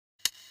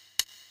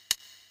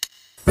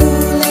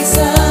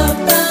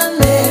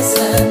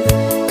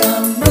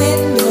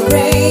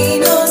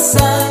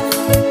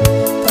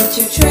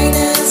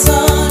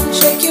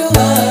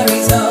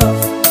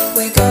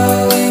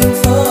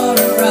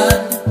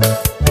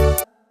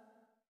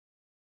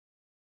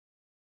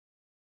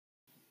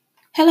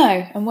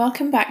Hello, and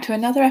welcome back to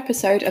another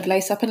episode of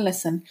Lace Up and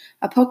Listen,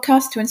 a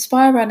podcast to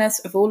inspire runners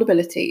of all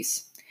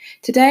abilities.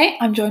 Today,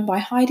 I'm joined by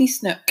Heidi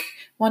Snook,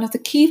 one of the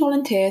key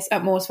volunteers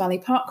at Moores Valley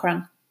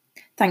Parkrun.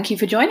 Thank you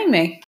for joining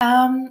me.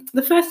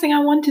 The first thing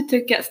I wanted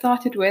to get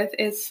started with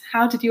is,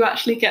 how did you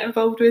actually get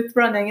involved with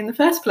running in the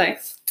first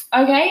place?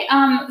 Okay,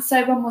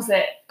 so when was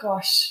it?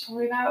 Gosh,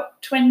 probably about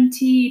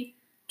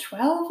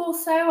 2012 or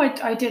so.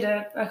 I did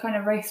a kind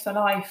of race for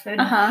life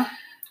and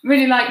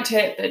really liked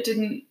it, but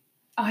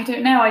I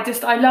don't know,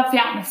 I love the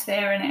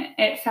atmosphere and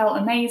it felt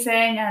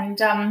amazing, and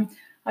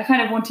I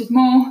kind of wanted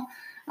more.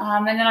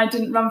 And then I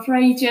didn't run for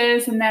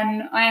ages, and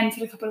then I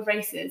entered a couple of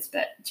races,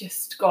 but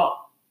just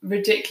got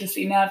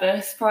ridiculously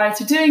nervous prior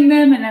to doing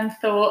them, and then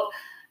thought,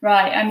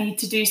 right, I need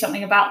to do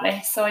something about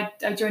this. So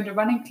I joined a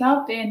running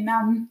club in,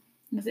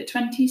 was it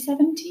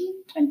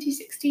 2017,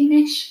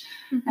 2016-ish?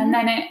 Mm-hmm. And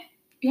then it,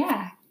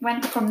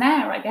 went from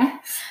there, I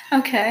guess.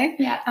 Okay.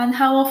 Yeah. And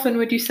how often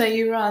would you say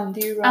you run?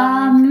 Do you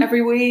run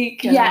every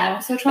week? Yeah,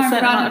 so I try and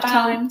run about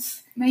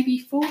times? Maybe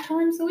 4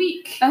 times a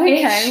week.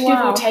 Okay, wow.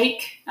 Give or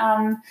take.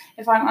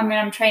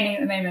 I'm training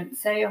at the moment,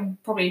 so I'm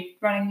probably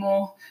running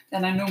more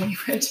than I normally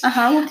would. What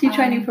are you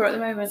training for at the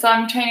moment? So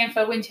I'm training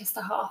for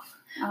Winchester Half.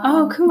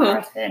 Cool.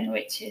 Marathon,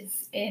 which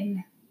is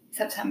in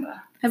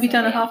September. Have you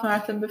done a half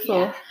marathon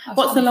before? Yeah,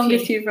 what's the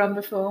longest you've run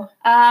before?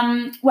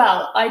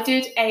 Well, I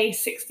did a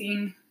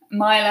 16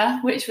 miler,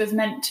 which was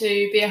meant to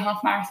be a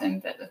half marathon,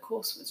 but the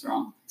course was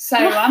wrong. So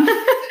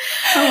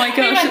oh my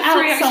gosh,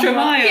 3 extra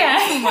miles. Yeah.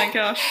 Oh my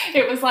gosh.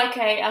 It was like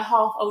a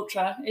half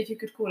ultra, if you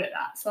could call it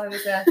that. So I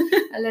was a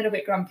little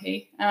bit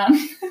grumpy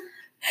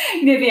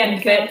near the end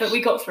of it, but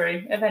we got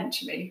through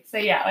eventually. So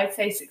yeah, I'd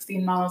say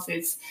 16 miles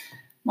is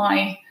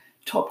my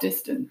top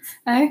distance.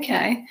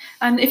 Okay.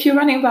 And if you're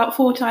running about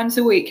 4 times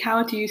a week,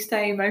 how do you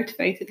stay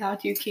motivated? How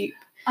do you keep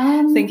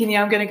thinking,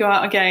 I'm going to go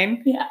out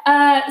again?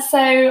 Yeah.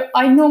 So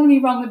I normally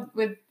run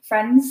with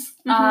friends,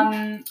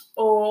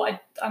 or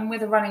I'm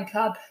with a running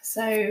club,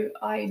 so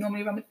I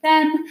normally run with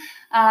them,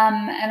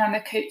 and I'm a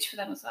coach for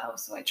them as well,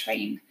 so I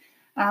train.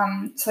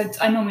 So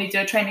I normally do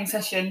a training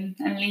session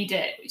and lead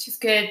it, which is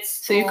good.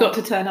 So you've got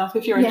to turn up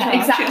if you're in charge.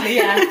 Exactly.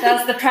 Yeah,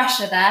 there's the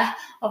pressure there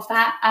of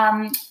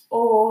that.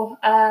 Or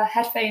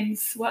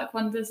headphones work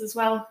wonders as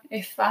well.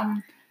 If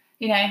or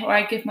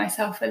I give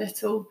myself a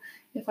little.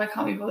 If I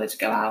can't be bothered to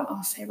go out,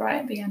 I'll say,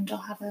 right, at the end I'll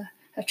have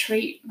a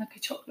treat, like a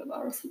chocolate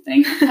bar or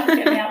something. That'll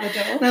get me out the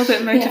door. A little bit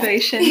of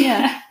motivation,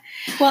 yeah.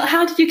 Well,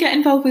 how did you get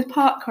involved with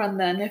parkrun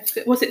then?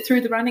 Was it through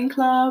the running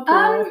club?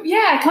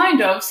 Yeah,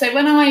 kind of. So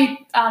when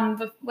I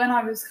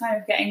was kind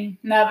of getting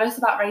nervous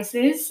about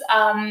races,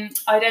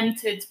 I'd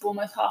entered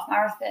Bournemouth Half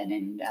Marathon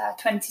in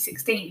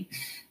 2016,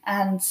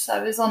 and so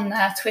I was on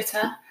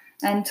Twitter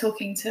and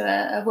talking to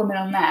a woman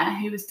on there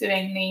who was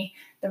doing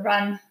the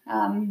run,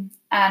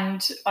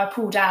 and I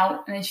pulled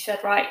out, and then she said,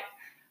 right,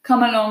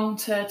 come along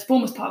to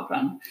Bournemouth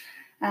Parkrun.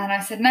 And I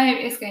said, no,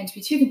 it's going to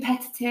be too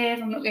competitive,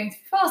 I'm not going to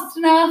be fast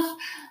enough.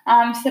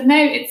 She said, no,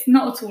 it's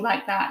not at all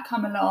like that,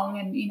 come along,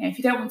 and if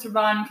you don't want to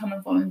run, come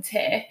and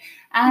volunteer.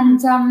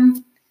 And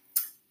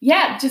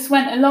just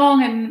went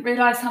along and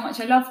realised how much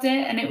I loved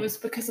it, and it was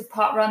because of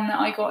Parkrun that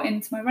I got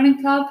into my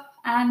running club,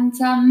 and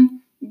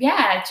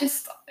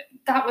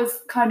that was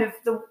kind of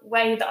the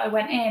way that I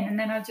went in, and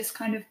then I just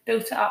kind of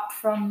built it up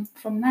from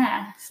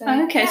there. So,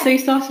 so you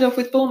started off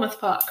with Bournemouth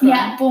Parkrun?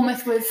 Yeah,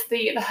 Bournemouth was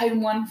the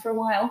home one for a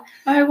while.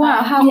 Oh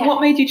wow!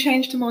 What made you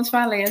change to Moores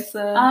Valley as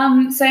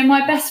the? So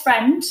my best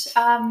friend,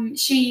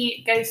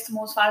 she goes to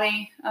Moores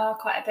Valley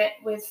quite a bit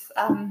with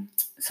some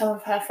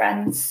of her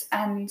friends,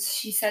 and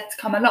she said to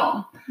come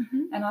along,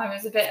 and I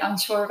was a bit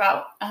unsure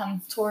about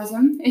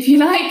tourism, if you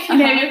like.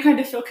 You kind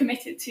of feel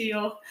committed to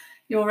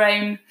your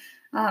own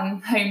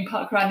home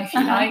parkrun, if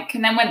you like,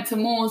 and then went to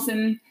Moores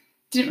and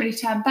didn't really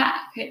turn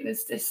back. It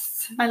was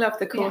just... I love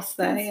the course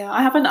there, yeah.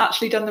 I haven't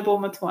actually done the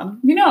Bournemouth one.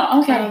 You're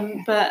not?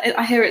 Okay. But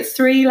I hear it's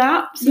 3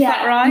 laps, is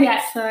that right?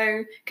 Yeah.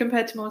 So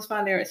compared to Moores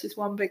Valley, it's just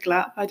 1 big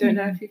lap. I don't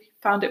know if you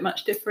found it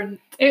much different.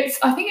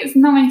 I think it's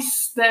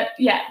nice that,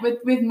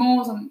 with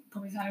Moores, I'm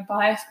probably sounding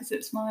biased because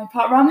it's my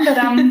parkrun, but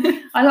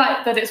I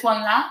like that it's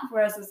 1 lap,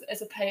 whereas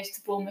as opposed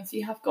to Bournemouth,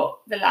 you have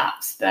got the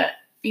laps, but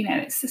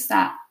it's just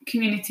that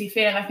community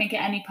feel, I think,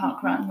 at any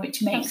parkrun,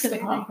 which makes the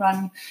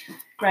parkrun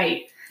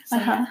great. So,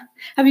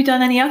 Have you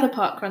done any other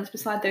parkruns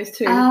beside those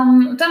 2?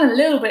 I've done a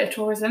little bit of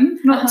tourism,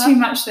 not too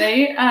much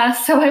though.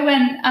 So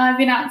I've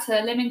been out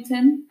to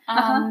Lymington,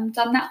 done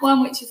that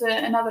one, which is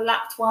another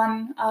lapped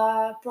one,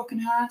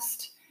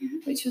 Brockenhurst,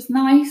 which was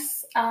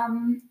nice.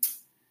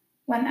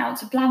 Went out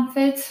to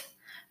Blandford,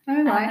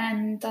 and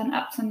then done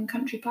Upton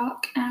Country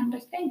Park, and I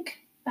think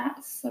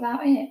that's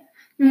about it.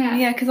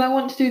 Yeah, because I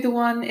want to do the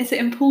one, is it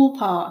in Poole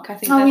Park? I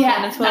think there's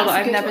one as well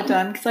that I've never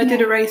done, because I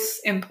did a race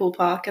in Poole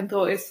Park and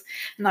thought it's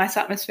a nice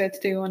atmosphere to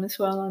do one as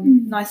well,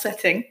 and nice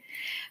setting.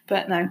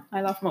 But no,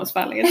 I love Moores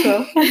Valley as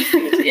well.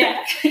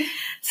 Yeah.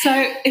 So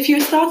if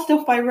you started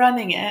off by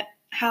running it,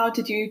 how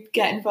did you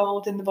get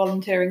involved in the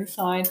volunteering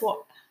side?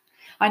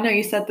 I know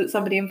you said that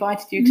somebody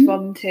invited you to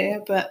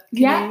volunteer, but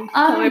can you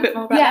tell me a bit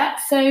more about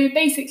that? So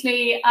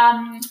basically,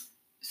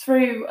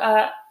 through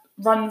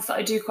runs that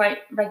I do quite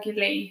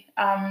regularly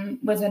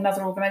with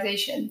another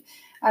organisation.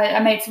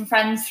 I made some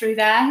friends through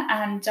there,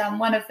 and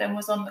one of them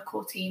was on the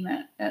core team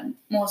at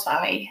Moors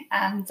Valley,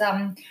 and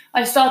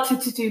I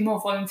started to do more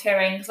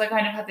volunteering because I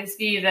kind of had this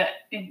view that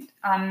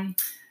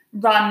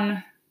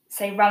run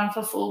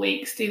for 4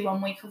 weeks, do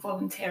 1 week of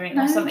volunteering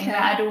or something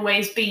that had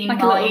always been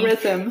like a little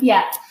rhythm.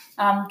 Yeah,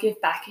 give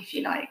back if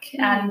you like.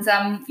 And so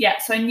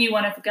I knew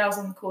one of the girls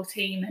on the core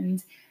team,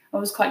 and I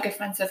was quite good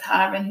friends with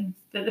her, and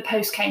the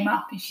post came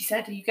up and she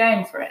said, "Are you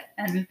going for it?"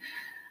 And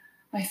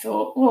I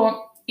thought,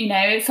 well,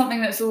 it's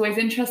something that's always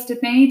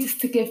interested me, just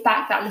to give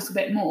back that little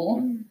bit more.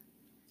 And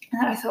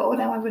I thought,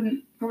 no, I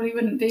probably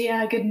wouldn't be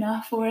good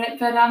enough for it.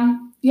 But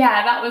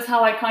that was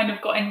how I kind of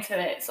got into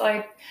it.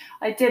 So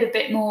I did a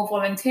bit more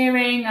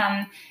volunteering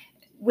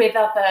with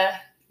other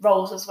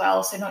roles as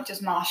well. So not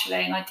just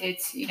marshalling, I did,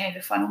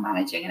 the funnel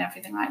managing and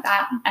everything like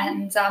that.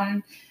 And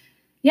and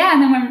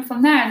then went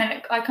from there. And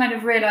then I kind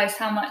of realised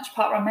how much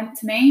parkrun meant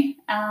to me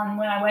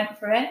when I went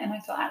for it. And I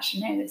thought,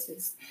 actually, no, this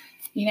is,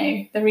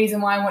 the reason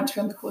why I want to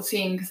be on the core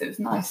team, because it was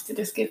nice to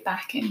just give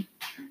back in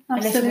a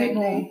little bit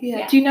more.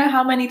 Yeah. Do you know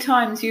how many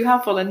times you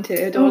have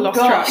volunteered or lost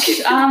track?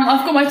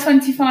 I've got my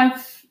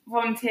 25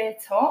 volunteer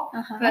top,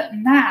 but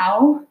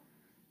now,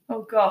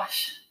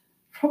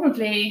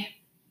 probably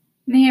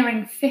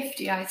nearing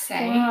 50, I'd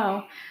say.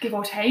 Wow. Give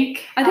or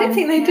take. I don't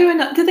think they do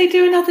do they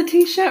do another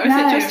t-shirt, or is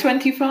it just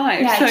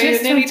 25? Yeah, so just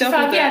you're nearly 25.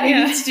 doubled it. Yeah, they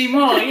need to do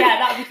more. Yeah,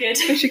 that'd be good.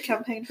 We should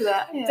campaign for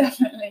that. Yeah.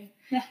 Definitely.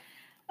 Yeah.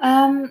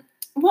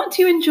 What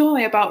do you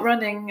enjoy about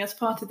running as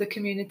part of the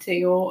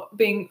community, or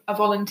being a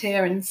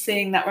volunteer and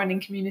seeing that running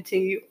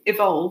community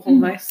evolve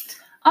almost?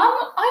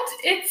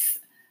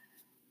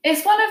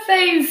 It's one of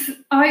those.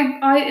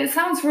 It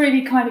sounds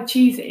really kind of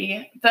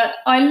cheesy, but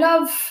I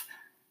love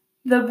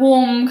the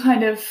warm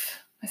kind of,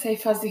 I say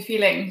fuzzy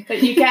feeling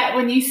that you get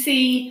when you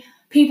see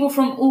people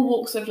from all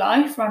walks of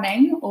life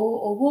running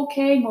or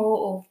walking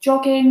or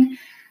jogging,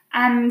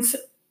 and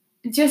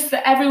just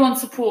that everyone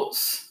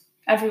supports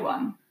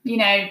everyone.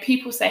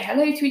 People say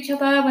hello to each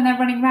other when they're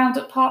running around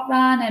at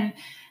parkrun,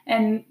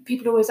 and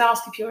people always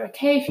ask if you're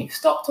okay, if you've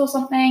stopped or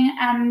something.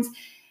 And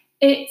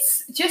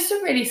it's just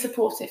a really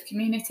supportive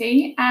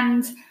community,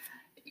 and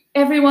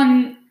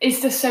everyone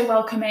is just so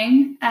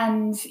welcoming,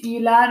 and you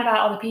learn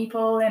about other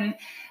people, and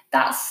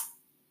that's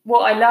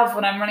what I love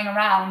when I'm running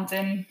around.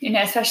 And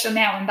especially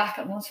now I'm back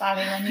at Moors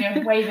Valley, when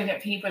you're waving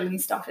at people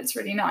and stuff, it's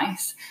really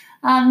nice.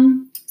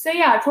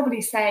 I'd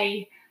probably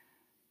say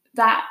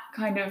that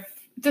kind of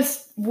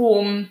just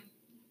warm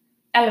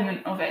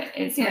element of it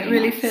is it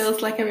really nice.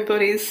 Feels like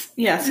everybody's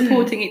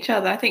supporting each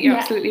other. I think you're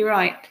absolutely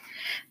right.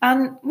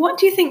 And what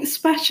do you think's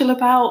special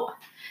about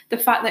the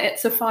fact that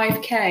it's a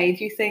 5K?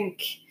 Do you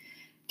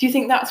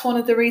think that's one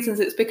of the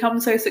reasons it's become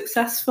so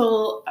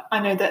successful?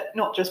 I know that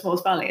not just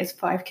Moors Valley is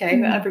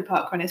 5K, but every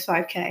parkrun is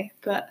 5K.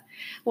 But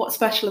what's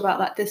special about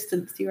that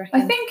distance, do you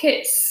reckon? I think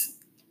it's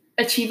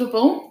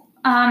achievable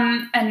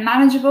and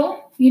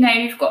manageable.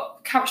 You've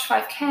got Couch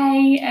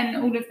 5K and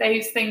all of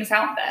those things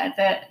out there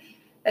that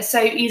are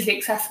so easily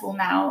accessible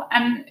now.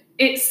 And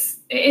it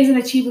is an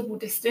achievable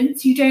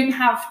distance. You don't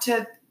have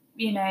to,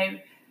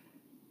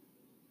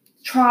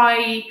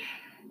 try.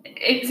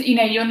 It's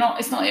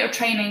it's not that you're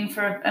training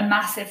for a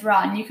massive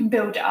run. You can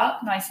build it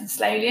up nice and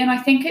slowly, and I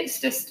think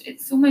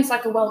it's almost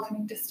like a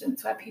welcoming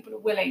distance where people are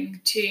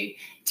willing to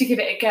give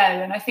it a go.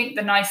 And I think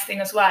the nice thing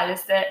as well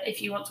is that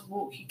if you want to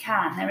walk, you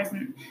can. There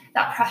isn't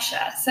that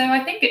pressure. So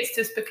I think it's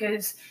just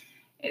because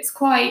it's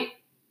quite,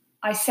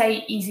 I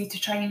say, easy to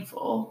train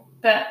for,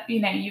 but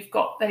you've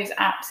got those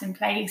apps in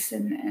place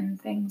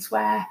and things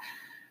where,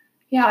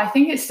 I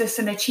think it's just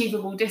an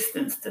achievable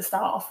distance to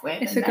start off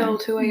with. It's a goal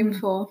to aim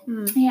for.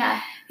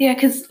 Yeah. Yeah,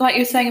 because like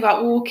you're saying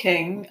about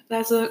walking,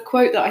 there's a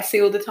quote that I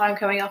see all the time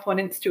coming up on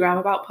Instagram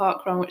about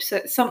parkrun, which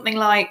says something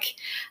like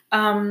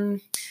a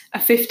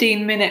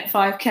 15-minute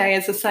 5K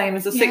is the same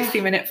as a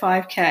 60-minute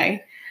 5K,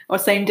 or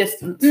same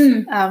distance.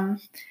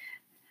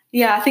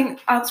 I think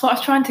that's what I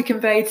was trying to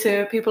convey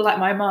to people like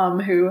my mum,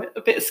 who are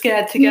a bit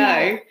scared to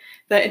go,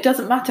 that it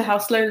doesn't matter how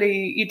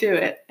slowly you do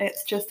it.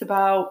 It's just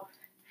about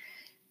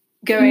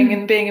going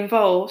and being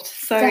involved.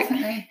 So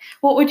definitely.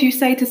 What would you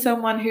say to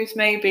someone who's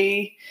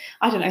maybe,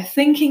 I don't know,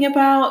 thinking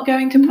about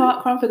going to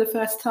parkrun for the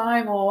first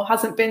time, or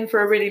hasn't been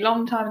for a really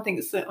long time and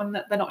thinks that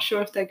they're not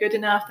sure if they're good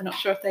enough, they're not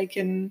sure if they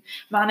can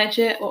manage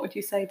it? What would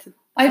you say to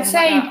I'd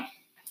say like that?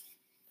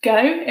 Go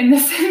in the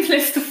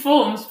simplest of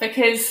forms,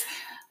 because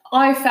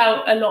I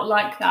felt a lot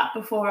like that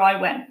before I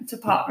went to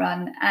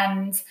parkrun,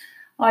 and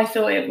I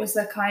thought it was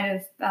a kind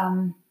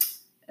of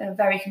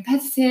very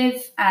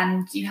competitive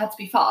and you had to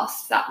be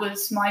fast. That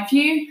was my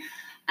view.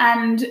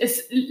 And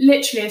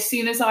literally as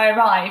soon as I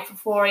arrived,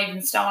 before I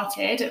even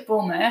started at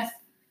Bournemouth,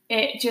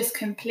 it just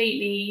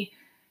completely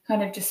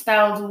kind of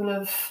dispelled all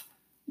of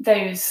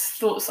those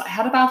thoughts that I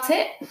had about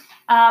it.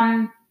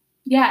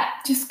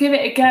 Just give it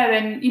a go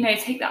and,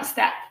 take that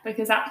step,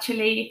 because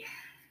actually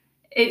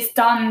it's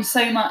done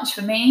so much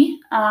for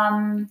me,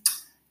 and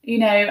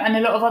a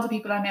lot of other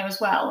people I know as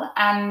well.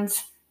 And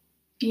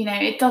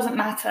it doesn't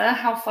matter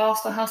how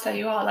fast or how slow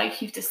you are.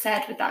 Like you've just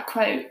said with that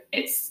quote,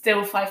 it's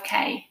still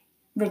 5K,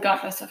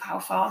 regardless of how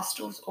fast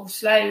or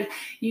slow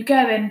you go.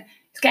 And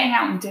it's getting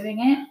out and doing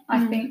it.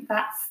 I think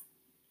that's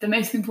the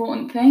most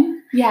important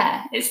thing.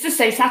 Yeah, it's just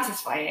so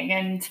satisfying,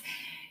 and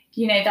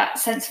that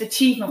sense of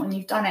achievement when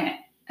you've done it.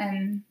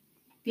 And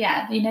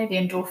yeah, the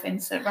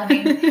endorphins that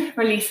running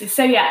releases.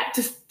 So yeah,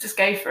 just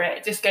go for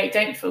it. Just go.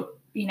 Don't feel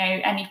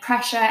any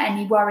pressure,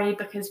 any worry,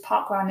 because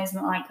parkrun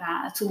isn't like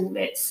that at all.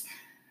 It's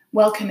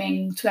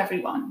welcoming to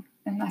everyone,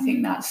 and I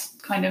think that's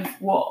kind of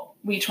what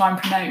we try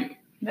and promote,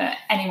 that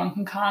anyone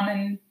can come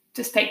and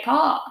just take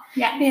part.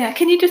 Yeah.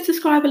 Can you just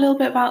describe a little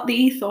bit about the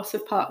ethos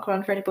of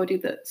parkrun for anybody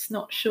that's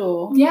not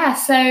sure? Yeah,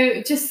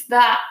 so just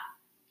that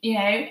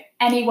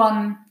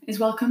anyone is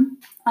welcome,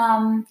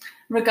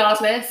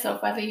 regardless of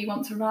whether you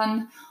want to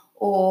run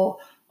or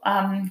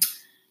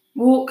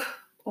walk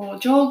or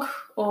jog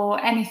or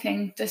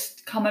anything.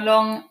 Just come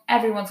along,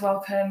 everyone's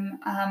welcome.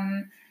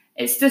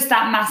 It's just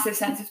that massive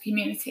sense of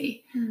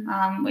community,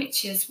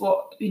 which is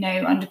what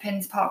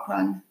underpins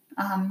parkrun,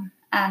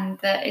 and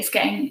that it's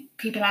getting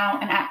people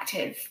out and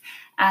active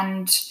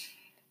and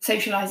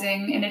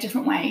socialising in a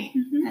different way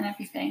and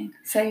everything.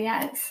 So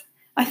yeah,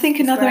 I think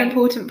another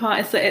important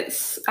part is that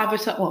it's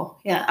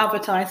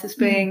advertised as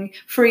being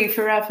free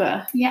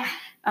forever. Yeah,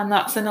 and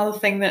that's another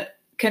thing that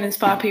can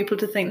inspire people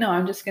to think, no,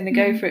 I'm just going to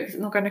go for it because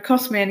it's not going to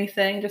cost me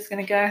anything. I'm just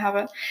going to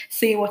go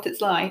see what it's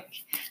like.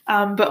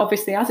 But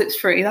obviously, as it's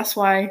free, that's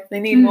why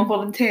they need more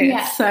volunteers.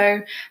 Yeah.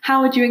 So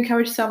how would you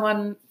encourage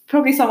someone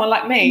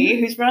like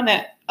me, who's run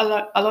it a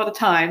lot of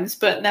times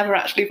but never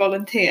actually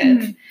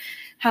volunteered?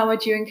 How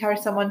would you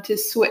encourage someone to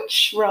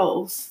switch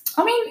roles?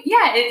 For me,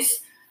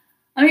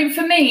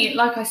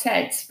 like I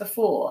said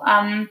before,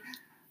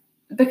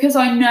 because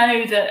I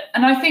know that,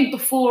 and I think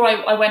before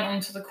I went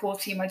onto the core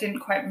team, I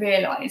didn't quite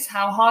realise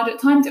how hard at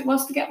times it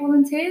was to get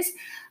volunteers.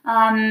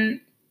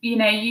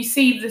 You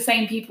see the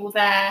same people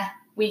there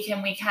week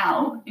in, week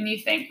out, and you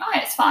think, oh,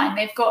 it's fine,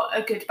 they've got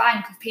a good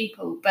bank of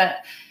people. But,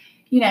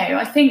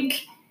 I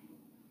think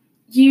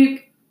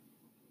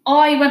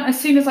as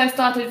soon as I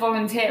started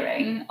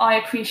volunteering, I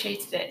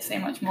appreciated it so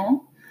much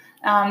more,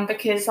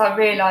 because I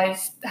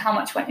realised how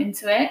much went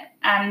into it,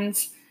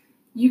 and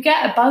you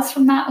get a buzz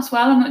from that as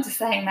well. I'm not just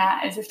saying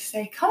that as if to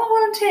say, come and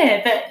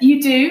volunteer, but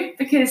you do,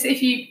 because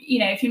if you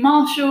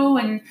marshal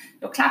and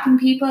you're clapping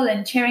people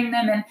and cheering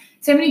them, and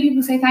so many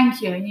people say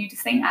thank you, and you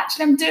just think,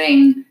 actually, I'm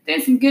doing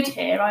some good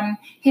here. I'm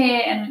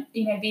here, and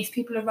these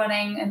people are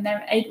running and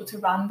they're able to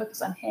run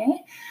because I'm here,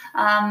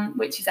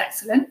 which is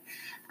excellent.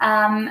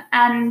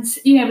 And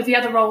with the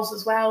other roles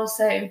as well,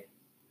 so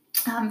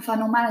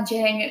funnel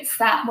managing, it's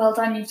that, well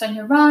done, you've done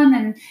your run,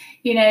 and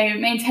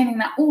maintaining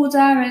that order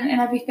and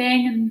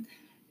everything. And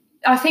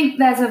I think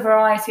there's a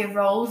variety of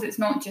roles. It's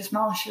not just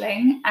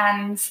marshalling,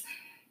 and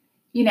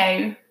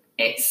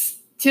it's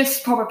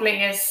just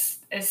probably as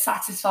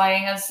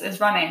satisfying as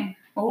running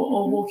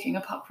or walking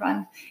a pup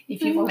run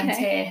if you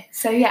volunteer.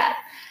 So yeah.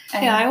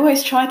 I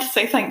always try to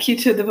say thank you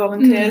to the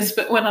volunteers,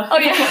 but when I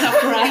run out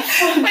of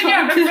breath, when you're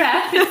out of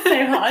breath, it's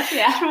so hard.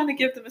 Yeah, trying to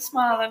give them a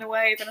smile and a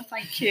wave and a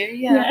thank you.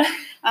 Yeah.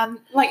 And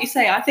like you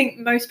say, I think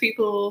most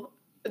people,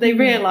 they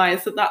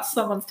realise that that's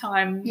someone's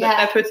time that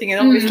they're putting in.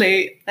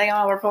 Obviously, they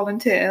are a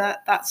volunteer.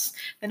 That's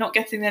they're not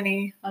getting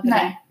any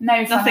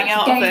nothing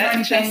out of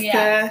it.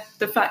 Just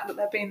the fact that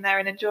they're being there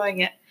and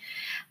enjoying it.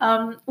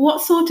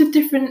 What sort of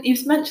different?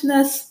 You've mentioned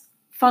there's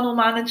funnel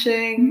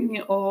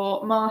managing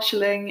or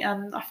marshalling,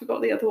 and I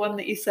forgot the other one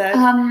that you said.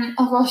 Can't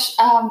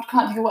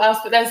think of what else,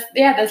 but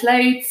there's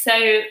loads.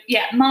 So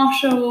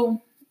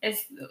marshal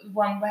is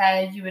one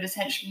where you would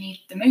essentially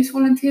need the most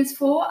volunteers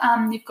for.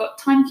 You've got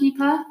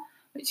timekeeper,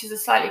 which is a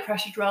slightly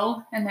pressured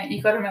role, and that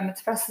you've got to remember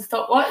to press the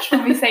stopwatch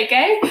when we say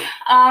go.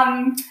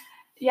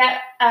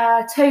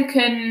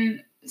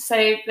 Token.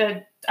 So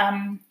the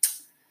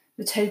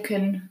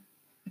token.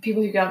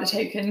 People who give out the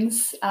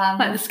tokens,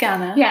 like the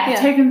scanner,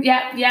 token,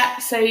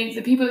 so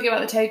the people who give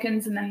out the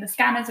tokens, and then the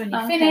scanners when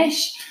you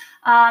finish.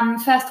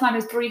 First time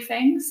is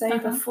briefing, so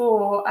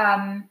before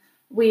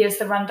we as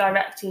the run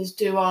directors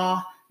do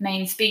our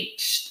main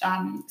speech,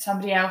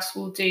 somebody else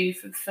will do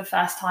for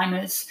first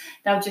timers.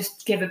 They'll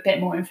just give a bit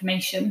more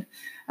information,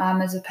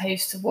 as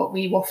opposed to what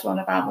we waffle on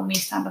about when we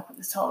stand up at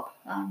the top,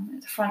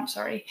 at the front.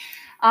 Sorry.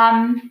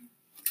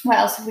 What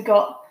else have we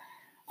got?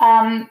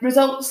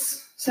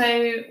 Results.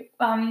 So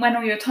when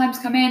all your times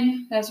come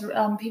in, there's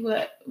people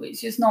that,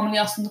 which is normally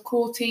us on the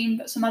core team,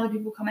 but some other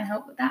people come and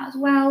help with that as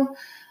well.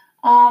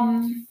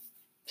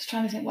 Just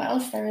trying to think what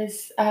else there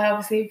is.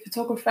 Obviously,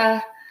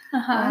 photographer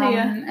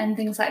and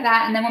things like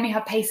that. And then when we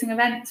have pacing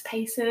events,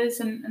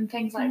 pacers and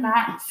things like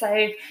that.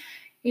 So,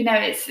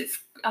 it's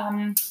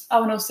and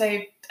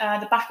also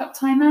the backup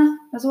timer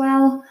as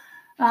well.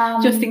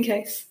 Just in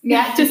case.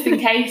 Yeah, just in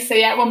case. So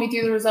when we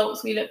do the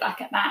results, we look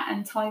back at that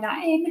and tie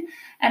that in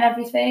and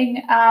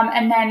everything.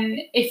 And then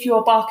if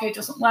your barcode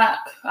doesn't work,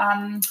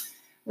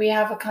 we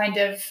have a kind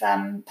of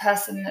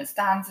person that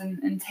stands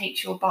and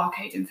takes your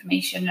barcode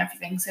information and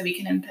everything, so we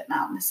can input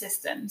that in the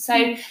system.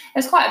 So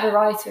there's quite a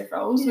variety of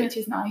roles, which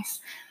is nice.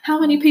 How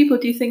many people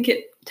do you think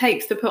it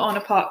takes to put on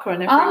a park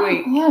run every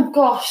week? Oh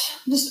gosh,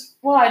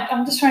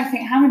 I'm just trying to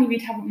think how many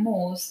we'd have at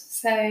Moors.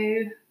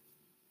 So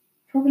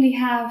probably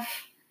have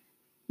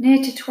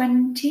near to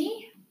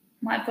 20.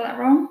 Might have got that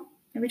wrong.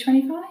 Maybe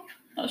 25.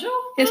 Not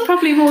sure. It's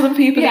probably more than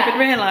people even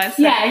realise.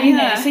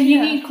 So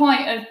you need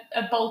quite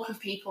a bulk of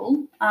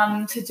people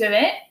to do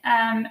it.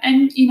 And,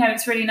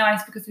 it's really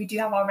nice because we do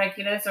have our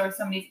regulars, or if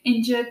somebody's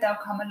injured, they'll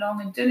come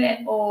along and do it.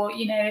 Or,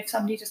 if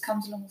somebody just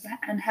comes along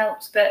and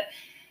helps. But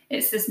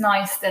it's just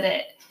nice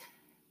that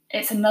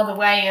it's another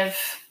way of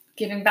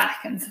giving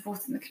back and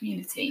supporting the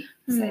community.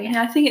 So,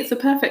 I think it's a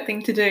perfect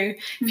thing to do.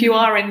 If you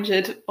are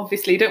injured,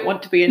 obviously you don't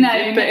want to be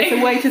injured, but it's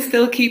a way to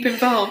still keep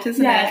involved,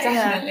 isn't it? Yeah,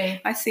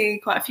 definitely. I see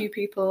quite a few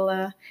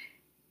people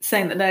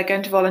saying that they're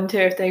going to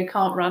volunteer if they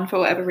can't run for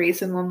whatever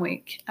reason one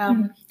week.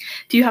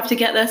 Do you have to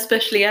get there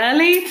especially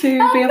early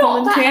to be a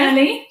volunteer? Not that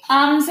early.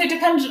 So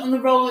dependent on the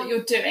role that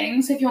you're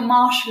doing. So if you're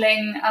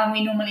marshalling,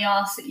 we normally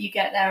ask that you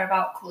get there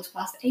about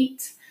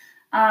 8:15.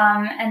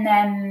 And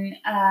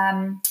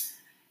then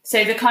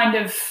so the kind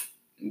of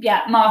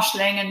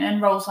marshalling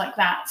and roles like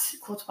that,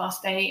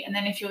 8:15. And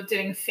then if you're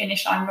doing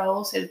finish line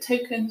roles, so the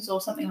tokens or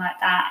something like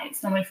that,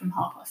 it's normally from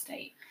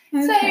 8:30.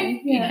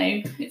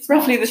 Okay, so it's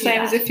roughly the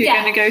same as if you're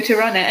going to go to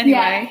run it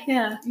anyway.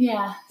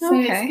 So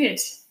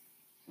it's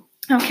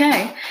good.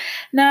 Okay,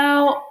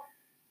 now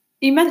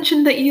you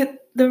mentioned that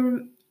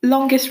the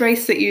longest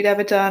race that you'd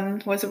ever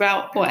done was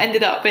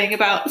ended up being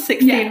about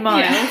 16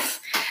 miles.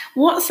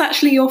 What's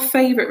actually your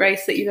favourite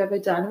race that you've ever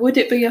done? Would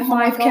it be a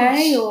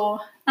 5K or?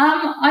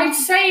 I'd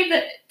say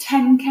that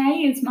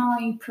 10K is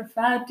my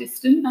preferred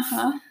distance.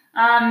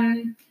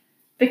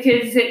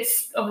 Because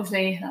it's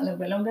obviously a little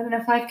bit longer than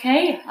a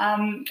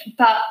 5K.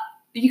 But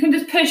you can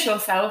just push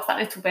yourself that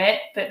little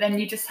bit, but then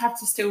you just have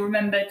to still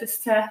remember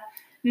just to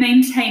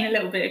maintain a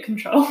little bit of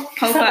control.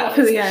 Hold back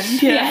for the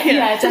end.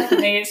 Yeah,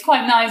 definitely. It's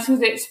quite nice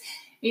because it's,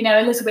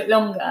 a little bit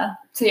longer.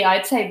 So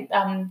I'd say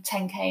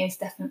 10K is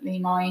definitely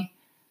my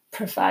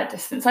preferred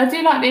distance. I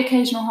do like the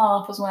occasional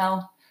half as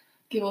well,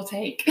 give or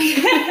take,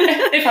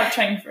 if I've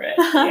trained for it.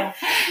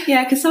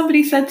 Yeah, because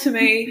somebody said to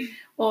me,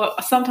 or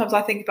sometimes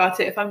I think about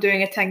it, if I'm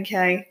doing a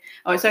 10K,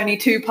 it's only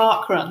 2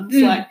 park runs.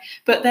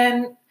 But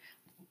then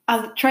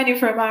as training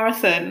for a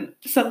marathon,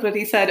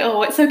 somebody said,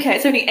 it's okay,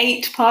 it's only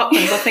 8 park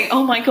runs. I think,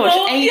 oh my gosh,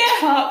 8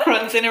 park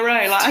runs in a row.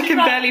 I can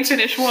barely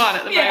finish one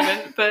at the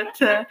moment. But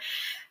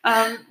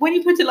when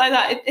you put it like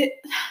that,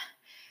 it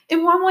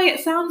in one way it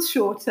sounds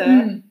shorter,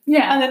 and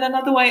then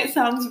another way it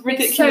sounds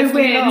ridiculously so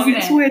weird, long. isn't it?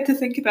 It's weird to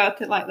think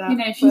about it like that.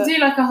 If you do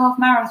like a half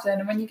marathon,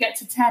 and when you get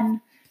to 10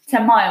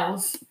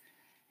 miles,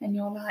 and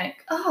you're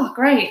like, oh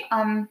great,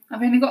 I've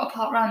only got a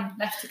park run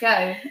left to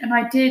go. And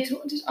I did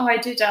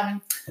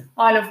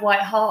Isle of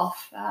Wight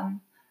half a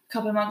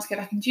couple of months ago,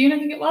 back in June I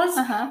think it was.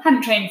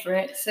 Hadn't trained for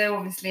it, so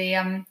obviously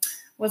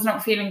was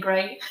not feeling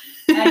great.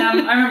 And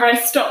I remember I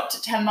stopped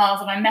at 10 miles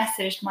and I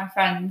messaged my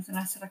friends and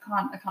I said, I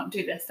can't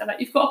do this. They're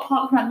like, you've got a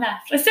park run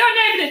left. I said,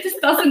 I know, but it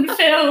just doesn't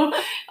feel,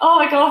 oh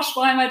my gosh,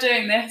 why am I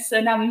doing this?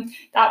 And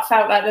that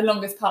felt like the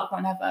longest park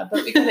run ever,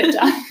 but we got it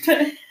done.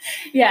 But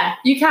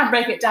you can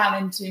break it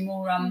down into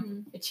more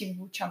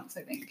achievable chunks,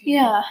 I think.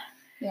 Yeah.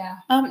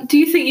 Do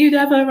you think you'd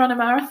ever run a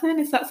marathon?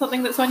 Is that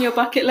something that's on your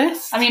bucket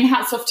list? I mean,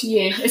 hats off to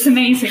you. It's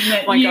amazing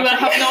that I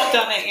have not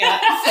done it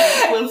yet,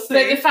 so we'll see.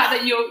 But the fact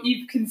that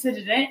you've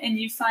considered it and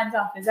you've signed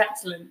up is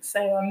excellent.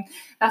 So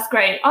that's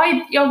great.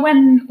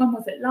 When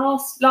was it?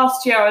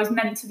 Last year I was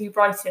meant to do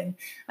Brighton.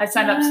 I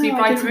signed up to do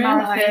Brighton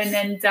Marathon,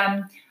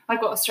 and I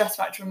got a stress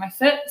fracture in my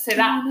foot, so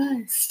that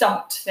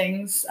stumped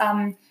things.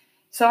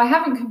 So I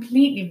haven't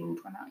completely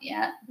ruled one out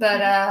yet,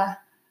 but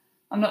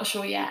I'm not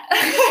sure yet.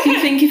 Do you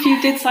think if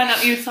you did sign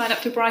up, you'd sign up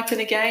to Brighton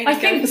again? I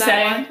think so.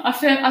 I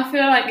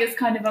feel like it's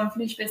kind of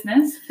unfinished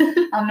business.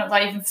 I'm not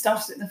that I even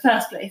started it in the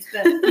first place,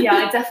 but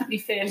I definitely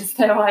feel as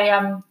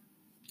though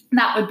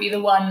that would be the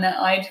one that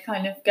I'd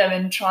kind of go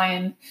and try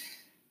and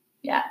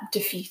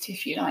defeat,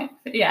 if you like.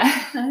 But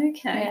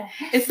okay.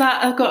 Is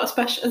that got a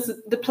special? Has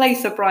the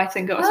place of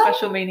Brighton got a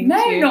special meaning to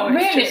you? No, not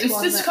really. It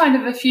was just kind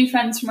of a few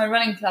friends from my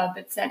running club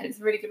had said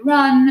it's a really good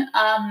run,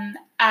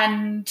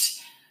 and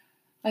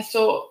I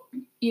thought,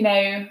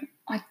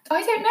 I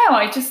don't know.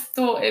 I just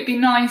thought it'd be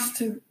nice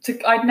to.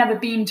 I'd never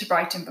been to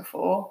Brighton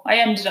before. I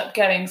ended up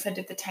going, so I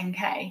did the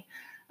 10K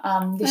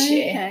this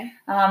year.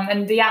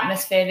 And the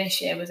atmosphere this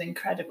year was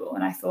incredible.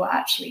 And I thought,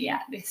 actually,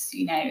 this,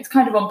 it's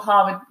kind of on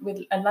par with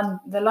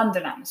the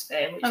London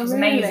atmosphere, which was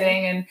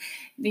amazing,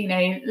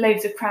 and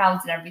loads of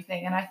crowds and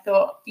everything. And I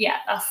thought,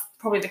 that's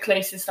probably the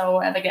closest I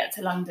will ever get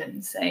to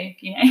London. So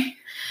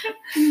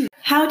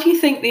How do you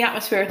think the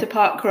atmosphere at a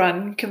park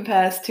run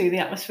compares to the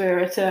atmosphere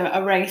at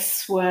a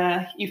race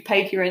where you've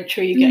paid your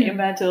entry, you get your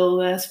medal,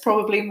 there's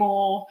probably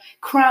more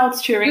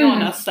crowds cheering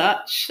on as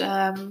such?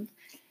 Does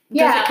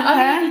it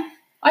compare?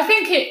 I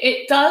think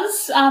it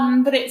does,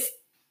 but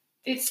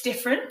it's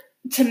different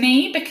to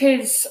me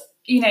because,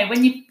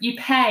 when you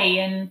pay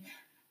and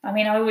I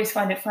mean, I always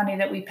find it funny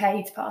that we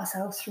pay to put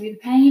ourselves through the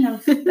pain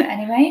of, but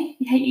anyway,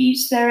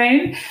 each their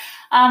own.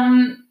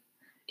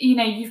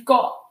 You've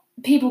got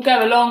people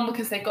go along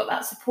because they've got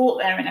that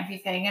support there and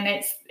everything.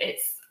 And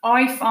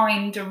I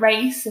find a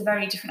race a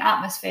very different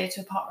atmosphere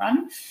to a park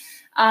run.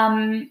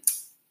 And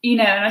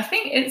I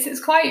think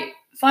it's quite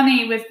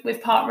funny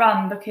with park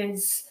run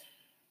because,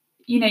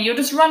 you're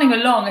just running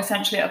along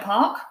essentially at a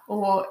park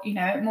or,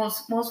 at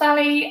Moors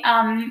Valley,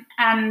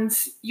 and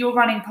you're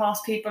running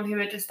past people who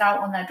are just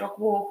out on their dog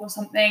walk or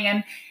something.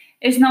 And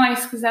it's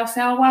nice because they'll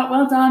say, oh,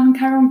 well done,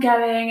 carry on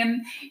going.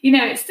 And,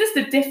 it's just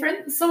a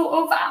different sort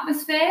of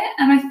atmosphere.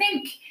 And I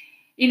think,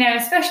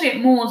 especially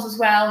at Moors as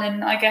well,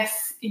 and I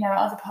guess,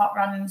 other park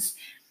runs,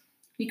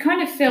 you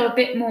kind of feel a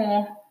bit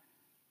more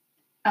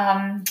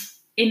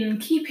in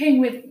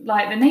keeping with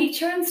like the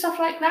nature and stuff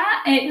like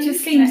that. It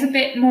just seems a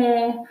bit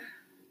more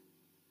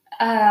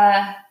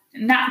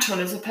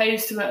natural as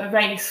opposed to a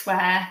race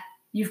where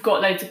you've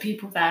got loads of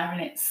people there and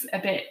it's a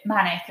bit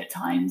manic at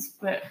times.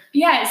 But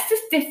yeah, it's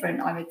just different,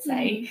 I would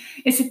say.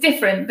 It's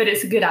but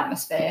it's a good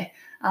atmosphere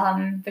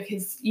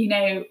because,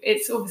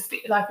 it's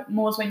obviously like at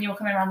Moors when you're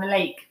coming around the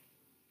lake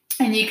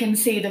and you can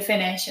see the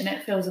finish and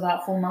it feels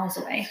about 4 miles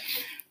away.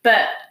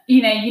 But,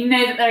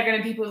 that there are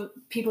going to be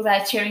people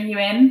there cheering you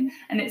in,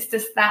 and it's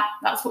just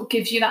that's what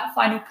gives you that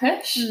final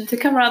push. To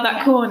come around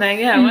that corner,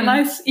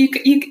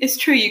 it's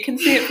true, you can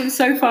see it from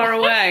so far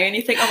away, and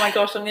you think, oh my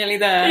gosh, I'm nearly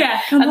there.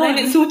 Yeah, then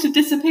it sort of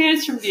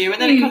disappears from view,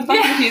 and then it comes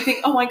back with you, you think,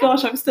 oh my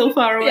gosh, I'm still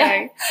far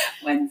away.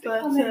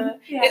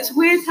 It's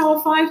weird how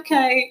a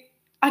 5K,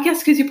 I guess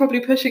because you're probably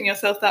pushing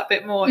yourself that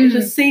bit more, it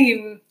just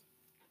seems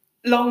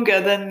longer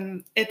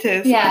than it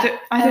is. Yeah,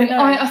 I don't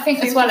know. I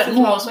think as well at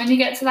Moors, when you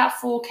get to that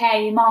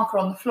 4K marker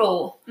on the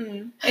floor,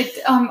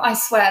 I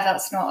swear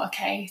that's not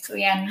okay till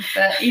the end,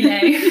 but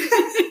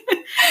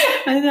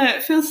I know,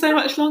 it feels so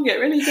much longer. It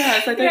really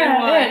does. I don't know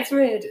why. Yeah, it's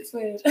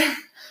weird.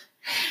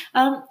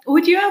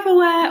 Would you ever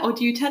wear, or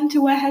do you tend to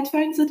wear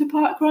headphones at a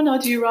park run, or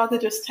do you rather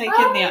just take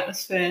in the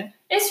atmosphere?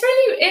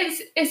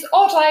 It's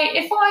odd.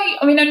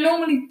 I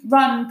normally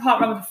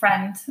park run with a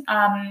friend,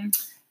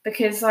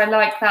 because I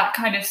like that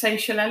kind of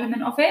social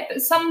element of it.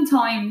 But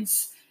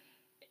sometimes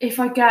if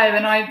I go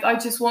and I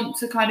just want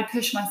to kind of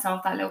push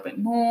myself that little bit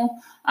more,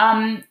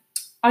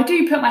 I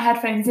do put my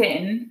headphones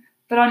in,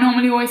 but I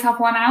normally always have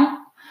one out.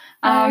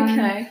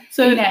 Okay.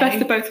 So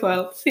best of both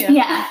worlds.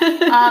 Yeah.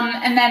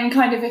 And then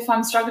kind of if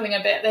I'm struggling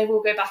a bit, they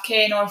will go back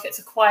in, or if it's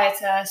a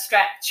quieter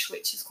stretch,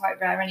 which is quite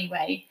rare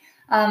anyway.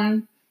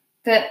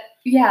 But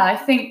yeah, I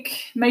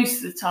think most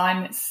of the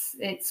time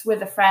it's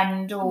with a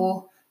friend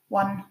or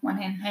one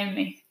in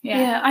only.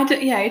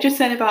 You're just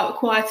saying about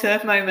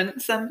quieter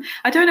moments.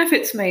 I don't know if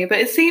it's me, but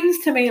it seems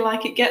to me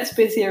like it gets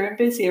busier and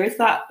busier. Is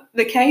that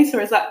the case,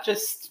 or is that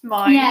just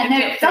my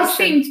it does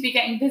seem to be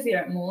getting busier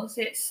at Moors.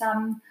 It's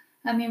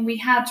we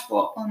had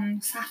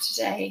on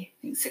Saturday,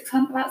 I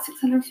think about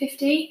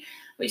 650,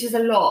 which is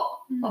a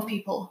lot of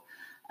people.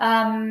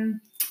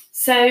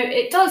 So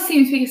it does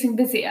seem to be getting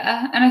busier,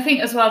 and I think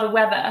as well the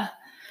weather,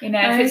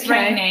 if it's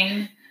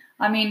raining,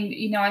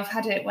 I've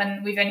had it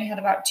when we've only had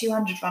about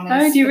 200 runners.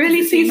 Oh, do you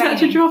really see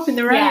such a drop in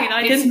the rain? Yeah,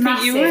 I didn't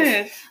think you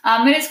would.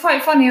 And it's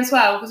quite funny as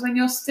well, because when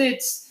you're stood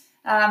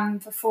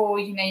before,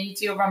 you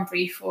do your run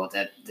brief or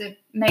the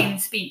main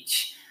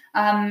speech,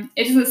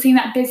 it doesn't seem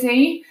that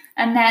busy.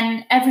 And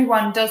then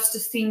everyone does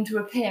just seem to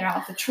appear out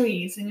of the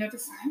trees, and you're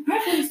just like,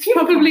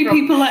 probably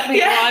people like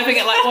me arriving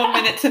at like 1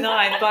 minute to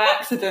 9 by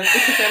accident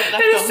because they haven't left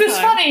on time. It's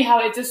just funny how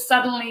it just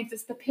suddenly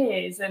just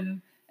appears,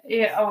 and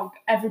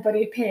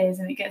everybody appears,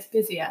 and it gets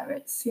busier.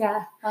 It's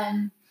but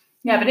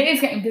it is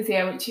getting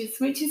busier, which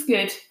is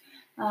good.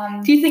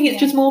 Do you think it's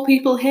just more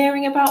people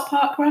hearing about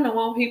parkrun, or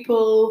more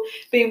people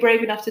being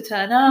brave enough to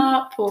turn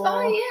up? Or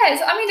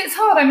it's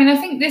hard. I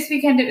think this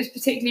weekend it was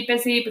particularly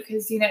busy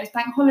because it's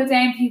bank holiday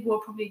and people were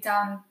probably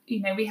down.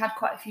 We had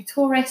quite a few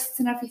tourists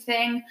and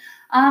everything.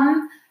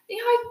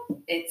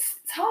 It's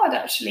hard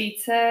actually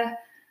to.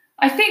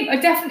 I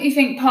definitely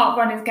think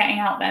parkrun is getting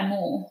out there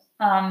more.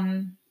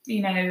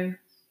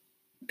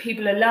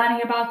 People are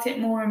learning about it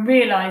more and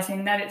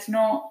realising that it's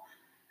not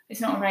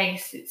a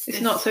race.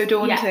 It's not so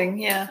daunting.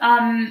 Yeah.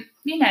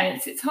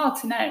 It's hard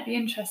to know. It'd be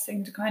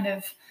interesting to kind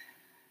of,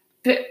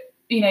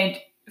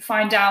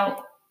 find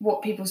out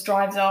what people's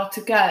drives are to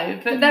go.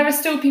 But there are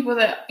still people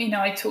that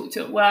I talk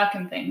to at work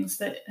and things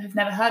that have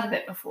never heard of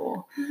it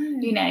before.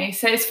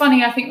 So it's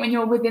funny. I think when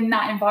you're within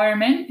that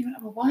environment, you're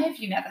like, well, why have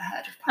you never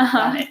heard of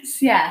parkrun?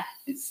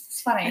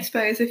 It's funny. I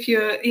suppose if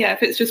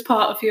it's just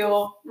part of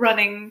your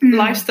running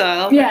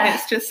lifestyle, then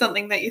it's just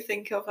something that you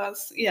think of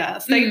as a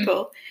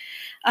staple.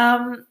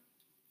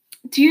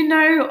 Do you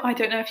know, I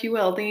don't know if you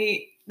will,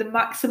 the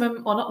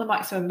maximum, or not the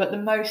maximum, but the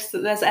most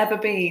that there's ever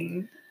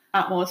been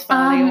at Moors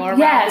Valley or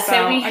around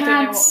so we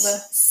had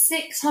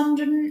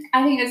 600,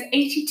 I think it was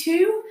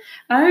 82.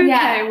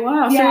 Okay,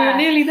 wow. So we're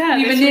nearly there.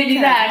 We were nearly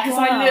there, because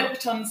I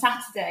looked on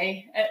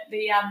Saturday at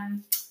the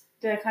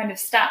kind of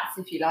stats,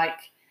 if you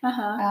like,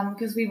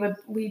 because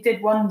we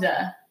did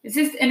wonder.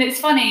 It's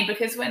funny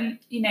because when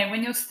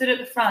you're stood at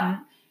the front,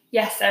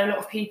 yes, there are a lot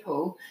of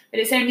people, but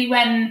it's only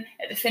when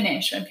at the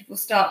finish when people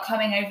start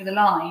coming over the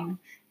line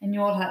and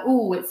you're like,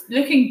 oh, it's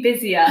looking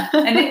busier,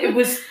 and it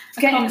was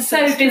getting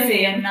so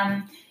busy,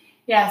 and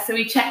so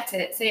we checked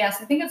it. So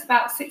yes, I think it's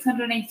about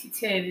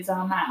 682 is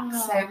our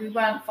max, so we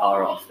weren't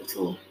far off at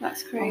all.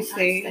 That's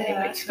crazy.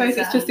 I suppose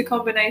it's just a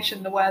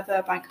combination, the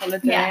weather, bank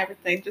holiday,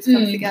 everything just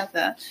comes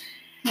together.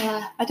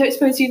 Yeah. I don't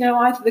suppose you know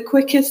either the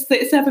quickest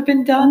that it's ever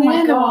been done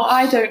or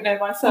I don't know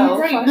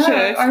myself.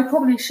 I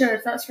probably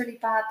should. That's really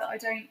bad that I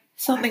don't.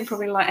 Something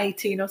probably like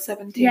 18 or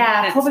 17 minutes.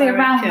 Yeah, probably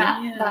around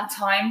that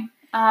time.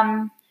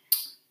 I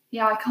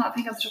can't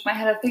think off the top of my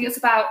head. I think it's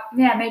about,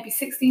 maybe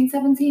 16,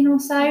 17 or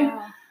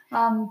so.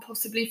 Wow.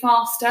 Possibly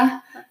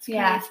faster. That's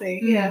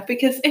crazy. Yeah,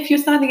 because if you're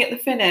standing at the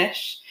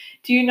finish,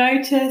 do you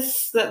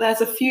notice that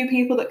there's a few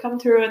people that come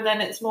through and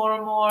then it's more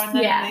and more, and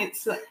then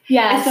it's is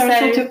there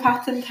a sort of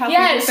pattern to how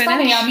people it's finish?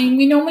 Funny. I mean,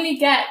 we normally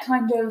get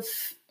kind of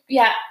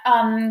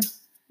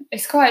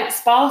it's quite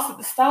sparse at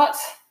the start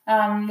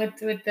with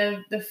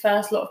the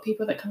first lot of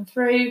people that come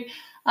through,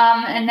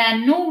 and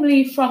then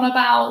normally from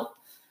about,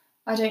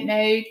 I don't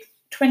know,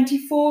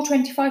 24,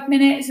 25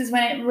 minutes is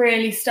when it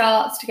really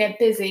starts to get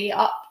busy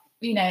up,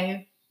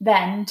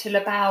 then till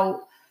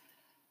about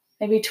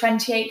maybe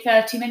 28,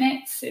 30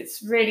 minutes.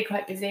 It's really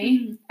quite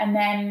busy. And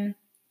then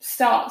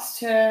starts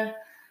to,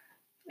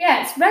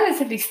 it's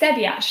relatively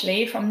steady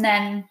actually from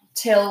then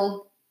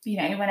till,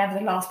 whenever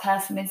the last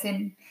person is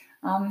in,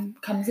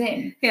 comes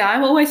in. Yeah,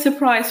 I'm always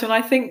surprised when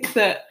I think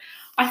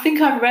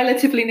I'm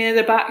relatively near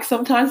the back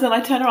sometimes, and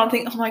I turn around and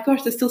think, oh my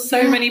gosh, there's still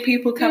so many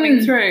people coming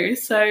through.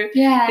 So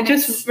it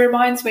just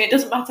reminds me, it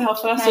doesn't matter how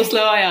fast or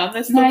slow I am,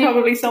 there's still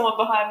probably someone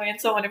behind me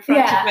and someone in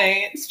front of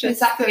me. It's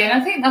just exactly. And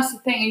I think that's the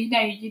thing,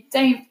 you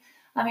don't,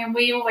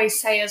 we always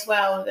say as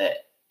well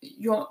that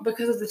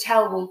because of the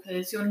tail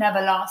walkers, you'll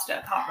never last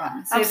at a park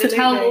run. So the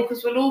tail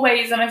walkers will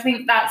always, and I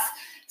think that's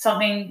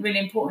something really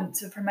important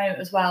to promote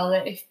as well,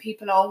 that if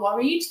people are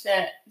worried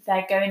that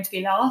they're going to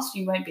be last,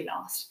 you won't be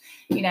last,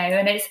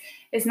 and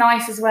it's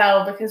nice as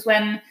well, because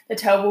when the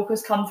tail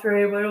walkers come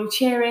through, we're all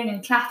cheering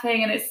and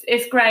clapping, and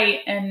it's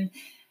great, and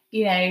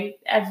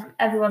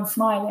everyone's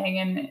smiling,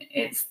 and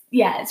it's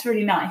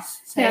really nice.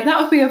 So, that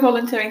would be a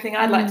volunteering thing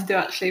I'd like to do,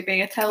 actually,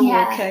 being a tail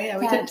walker.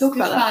 We didn't talk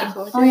about that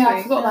before, did we?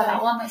 I forgot about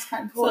that one. That's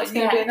quite important. So that's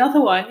going to be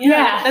another one.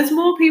 There's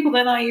more people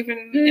than I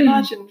even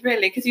imagined,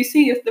 really, because you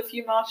see the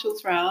few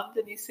marshals round,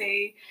 and you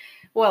see,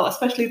 well,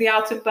 especially the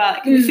out and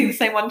back, and you see the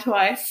same one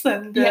twice,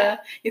 and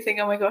you think,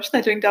 oh my gosh,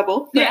 they're doing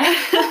double.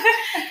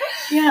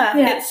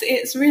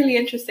 It's really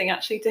interesting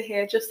actually to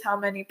hear just how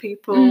many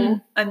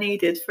people are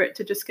needed for it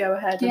to just go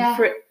ahead, and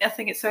I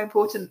think it's so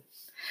important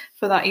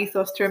for that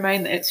ethos to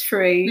remain, that it's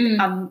free,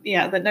 and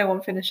that no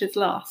one finishes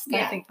last.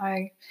 I think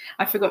I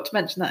forgot to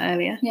mention that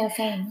earlier.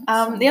 Same.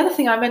 The other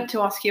thing I meant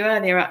to ask you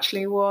earlier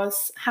actually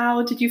was,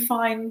 how did you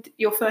find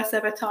your first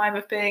ever time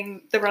of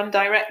being the run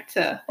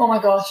director? Oh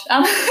my gosh.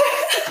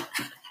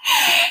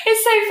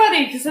 It's so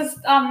funny because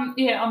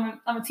I'm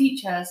a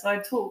teacher, so I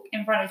talk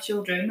in front of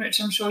children,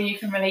 which I'm sure you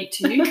can relate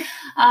to.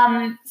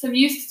 So I'm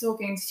used to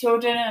talking to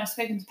children, and I've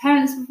spoken to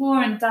parents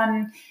before and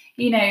done,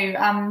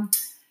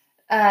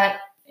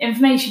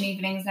 information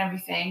evenings and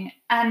everything.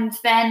 And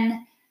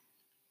then,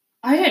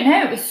 I don't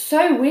know, it was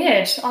so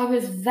weird. I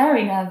was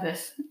very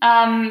nervous.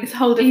 It's a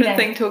whole different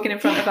thing talking in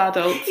front of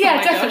adults.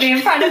 Definitely.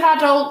 In front of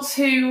adults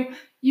who,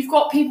 you've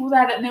got people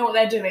there that know what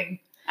they're doing.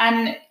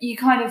 And you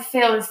kind of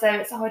feel as though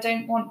it's, I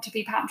don't want to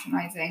be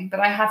patronising, but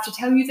I have to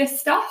tell you this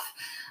stuff.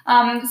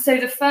 So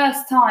the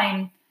first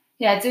time,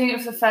 doing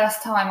it for the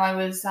first time, I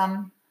was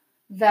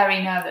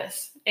very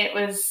nervous. It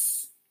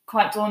was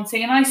quite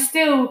daunting. And I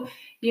still,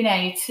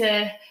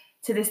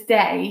 to this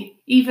day,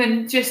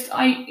 even just,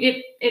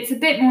 it's a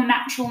bit more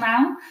natural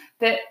now,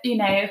 that,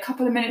 a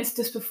couple of minutes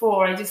just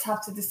before, I just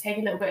have to just take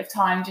a little bit of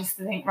time just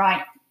to think,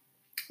 right,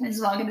 this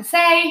is what I'm going to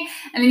say.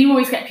 And then you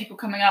always get people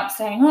coming up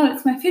saying, oh,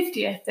 it's my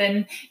 50th.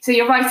 And so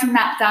you're writing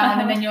that down,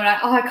 and then you're like,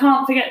 oh, I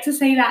can't forget to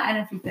say that and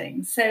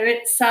everything. So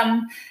it's,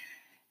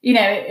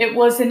 it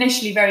was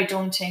initially very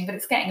daunting, but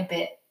it's getting a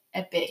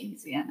bit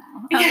easier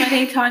now. How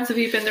many times have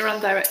you been the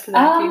run director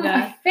there, do you know?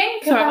 I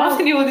think I'm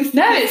asking you all these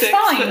statistics.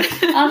 No, it's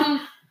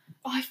fine.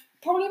 I've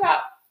probably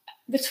about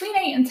between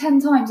 8 and 10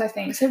 times, I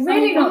think. So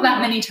really not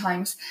that many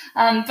times.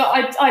 But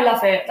I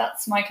love it.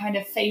 That's my kind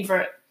of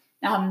favourite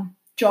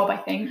job, I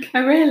think.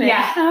 Oh, really?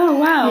 Yeah. Oh,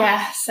 wow.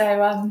 Yeah.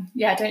 So,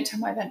 don't tell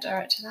my event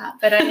director that.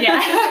 But,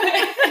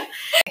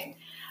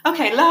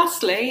 Okay,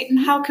 lastly,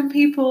 how can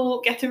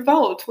people get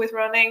involved with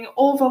running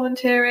or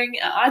volunteering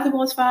at either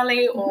Moores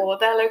Valley or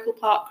their local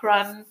park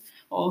run,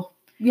 or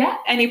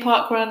any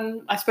park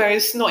run, I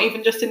suppose, not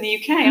even just in the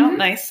UK, aren't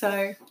they?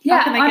 So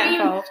how can they get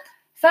involved?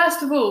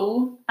 First of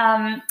all,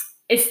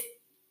 it's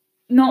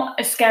not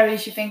as scary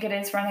as you think it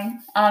is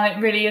running.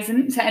 It really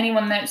isn't. To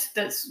anyone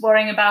that's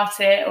worrying about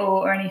it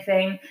or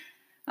anything,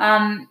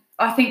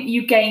 I think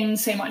you gain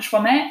so much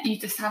from it. You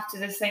just have to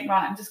just think,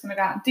 right, I'm just going to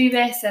go out and do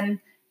this, and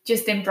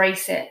just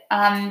embrace it.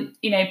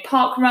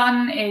 Park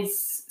run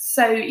is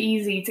so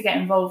easy to get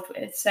involved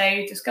with.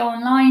 So just go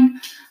online,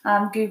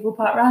 Google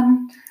park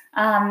run,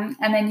 And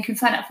then you can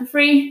sign up for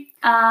free,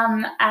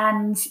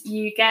 and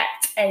you get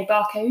a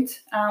barcode,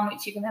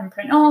 which you can then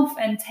print off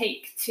and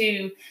take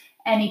to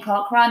any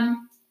park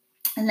run.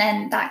 And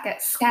then that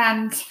gets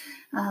scanned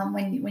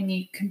when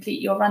you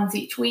complete your runs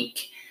each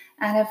week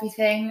and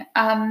everything.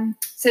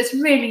 So it's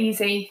really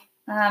easy.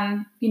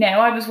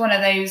 I was one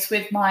of those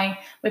with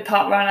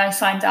Park Run. I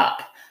signed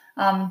up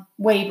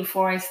way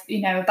before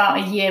about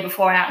a year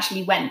before I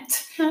actually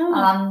went,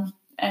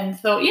 and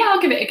thought,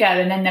 I'll give it a go,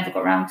 and then never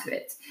got around to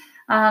it.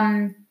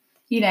 Go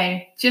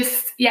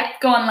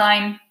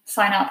online,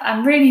 sign up,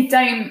 and really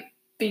don't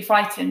be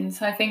frightened.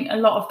 So I think a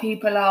lot of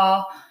people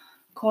are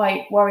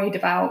quite worried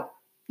about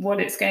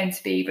what it's going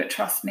to be, but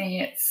trust me,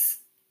 it's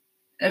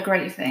a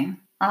great thing.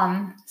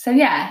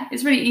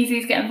 It's really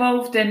easy to get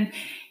involved, and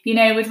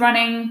with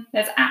running,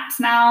 there's apps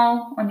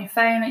now on your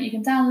phone that you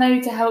can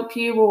download to help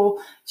you, or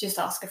just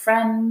ask a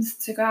friend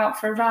to go out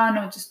for a run,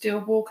 or just do a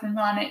walk and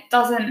run.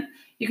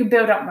 You can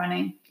build up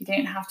running. You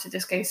don't have to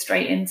just go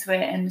straight into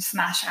it and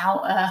smash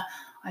out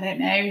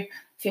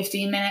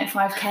 15-minute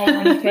 5K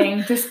or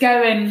anything. Just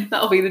go and...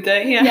 That'll be the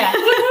day, yeah.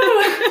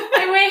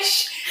 I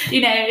wish.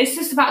 It's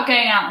just about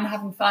going out and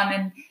having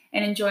fun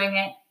and enjoying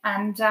it.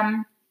 And,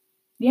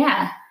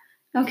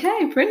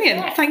 Okay, brilliant.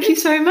 Yeah, thank you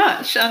so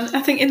much. And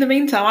I think in the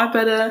meantime, I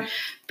better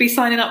be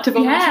signing up to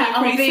volunteer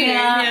pretty soon.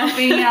 I'll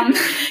be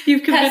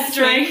You've convinced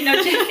me.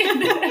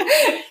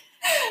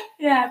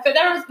 No, but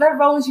there are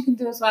roles you can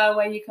do as well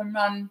where you can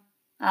run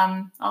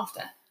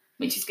after,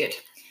 which is good.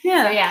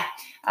 Yeah.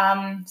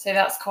 So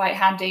that's quite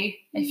handy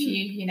if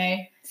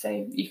so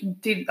you can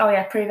do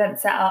pre-event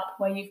setup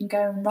where you can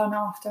go and run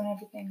after and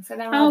everything. So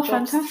there are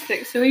jobs.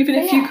 Fantastic. So even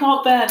if you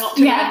can't bear not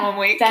to run 1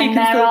 week, then you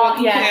can still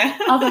volunteer.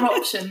 Other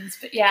options.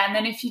 But and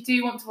then if you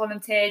do want to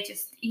volunteer,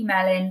 just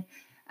email in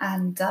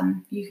and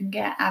you can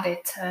get added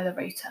to the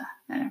rota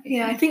and everything.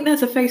 Yeah, I think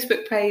there's a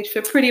Facebook page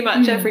for pretty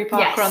much every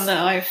park run that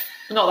I've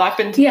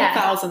been to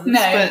thousands,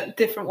 but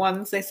different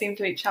ones. They seem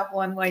to each have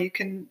one where you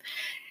can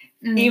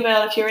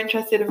email if you're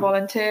interested in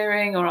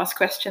volunteering or ask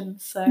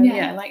questions. So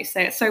like you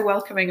say, it's so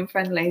welcoming and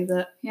friendly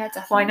that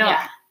definitely. Why not?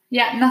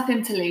 Yeah,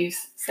 nothing to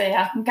lose. So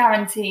I can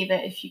guarantee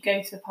that if you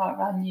go to the park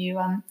run,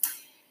 you'll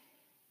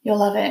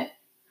love it.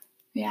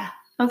 Yeah.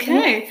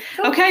 Okay.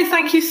 Cool. Okay,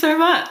 thank you so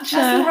much.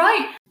 That's all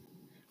right.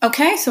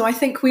 Okay, so I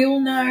think we all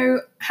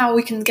know how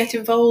we can get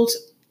involved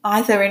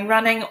either in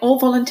running or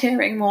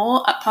volunteering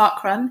more at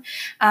Parkrun.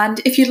 And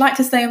if you'd like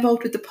to stay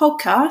involved with the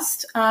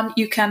podcast,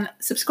 you can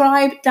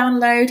subscribe,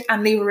 download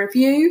and leave a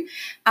review.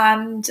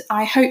 And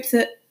I hope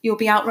that you'll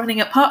be out running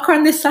at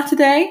Parkrun this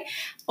Saturday,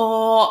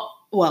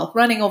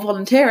 running or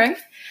volunteering.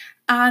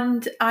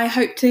 And I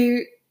hope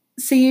to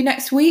see you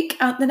next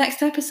week at the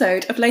next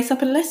episode of Lace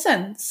Up and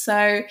Listen.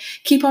 So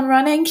keep on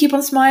running, keep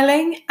on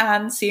smiling,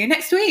 and see you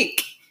next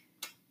week.